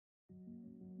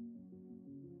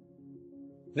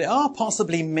There are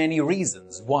possibly many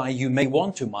reasons why you may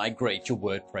want to migrate your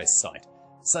WordPress site,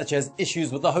 such as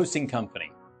issues with the hosting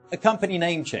company, a company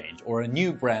name change, or a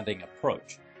new branding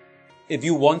approach. If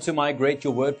you want to migrate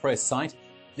your WordPress site,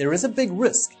 there is a big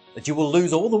risk that you will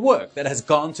lose all the work that has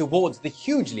gone towards the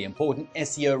hugely important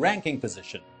SEO ranking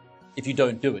position if you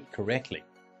don't do it correctly.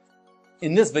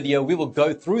 In this video, we will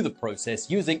go through the process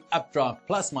using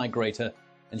UpdraftPlus Migrator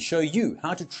and show you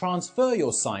how to transfer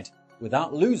your site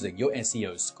without losing your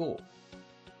SEO score.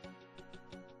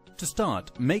 To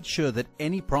start, make sure that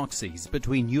any proxies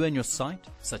between you and your site,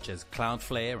 such as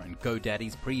Cloudflare and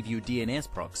GoDaddy's Preview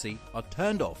DNS proxy, are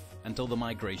turned off until the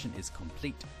migration is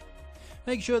complete.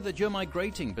 Make sure that you're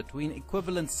migrating between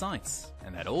equivalent sites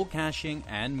and that all caching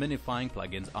and minifying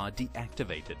plugins are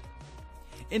deactivated.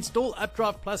 Install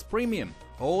UpdraftPlus Premium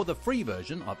or the free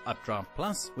version of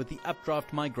UpdraftPlus with the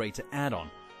Updraft Migrator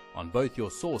add-on on both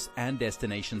your source and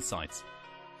destination sites.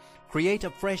 Create a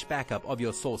fresh backup of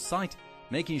your source site,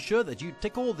 making sure that you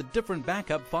tick all the different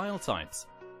backup file types.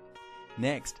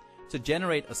 Next, to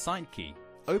generate a site key,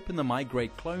 open the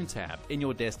Migrate Clone tab in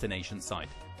your destination site.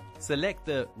 Select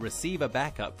the Receive a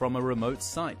Backup from a Remote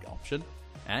Site option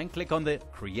and click on the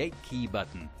Create Key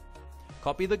button.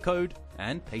 Copy the code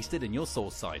and paste it in your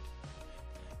source site.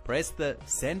 Press the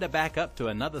Send a Backup to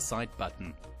another site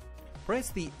button.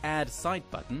 Press the Add Site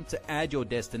button to add your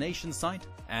destination site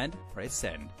and press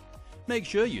Send. Make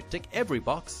sure you tick every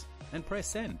box and press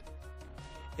Send.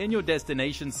 In your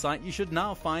destination site, you should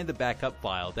now find the backup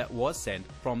file that was sent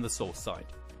from the source site.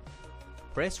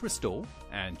 Press Restore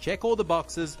and check all the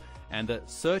boxes and the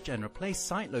Search and Replace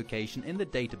Site Location in the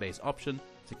Database option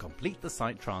to complete the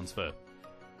site transfer.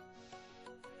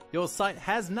 Your site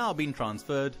has now been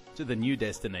transferred to the new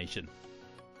destination.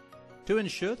 To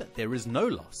ensure that there is no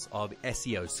loss of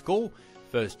SEO score,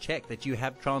 first check that you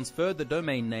have transferred the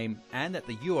domain name and that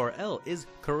the URL is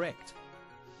correct.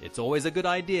 It's always a good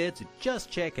idea to just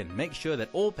check and make sure that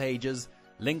all pages,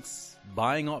 links,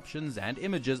 buying options, and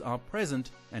images are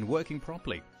present and working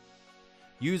properly.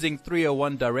 Using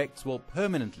 301 directs will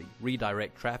permanently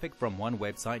redirect traffic from one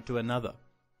website to another.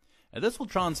 And this will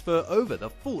transfer over the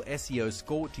full SEO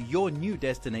score to your new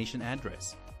destination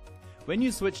address. When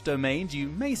you switch domains, you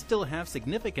may still have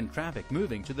significant traffic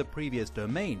moving to the previous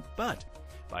domain, but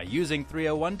by using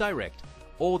 301 Direct,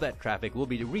 all that traffic will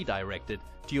be redirected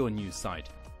to your new site.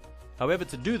 However,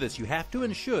 to do this, you have to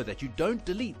ensure that you don't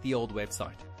delete the old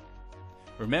website.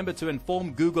 Remember to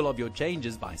inform Google of your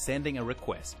changes by sending a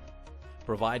request.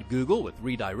 Provide Google with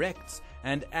redirects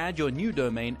and add your new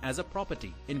domain as a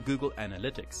property in Google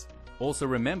Analytics. Also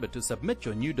remember to submit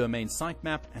your new domain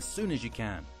sitemap as soon as you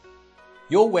can.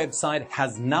 Your website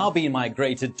has now been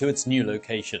migrated to its new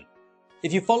location.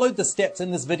 If you followed the steps in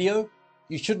this video,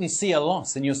 you shouldn't see a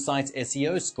loss in your site's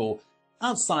SEO score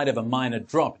outside of a minor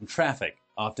drop in traffic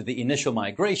after the initial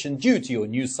migration due to your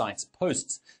new site's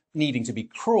posts needing to be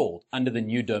crawled under the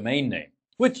new domain name,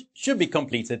 which should be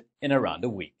completed in around a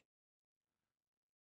week.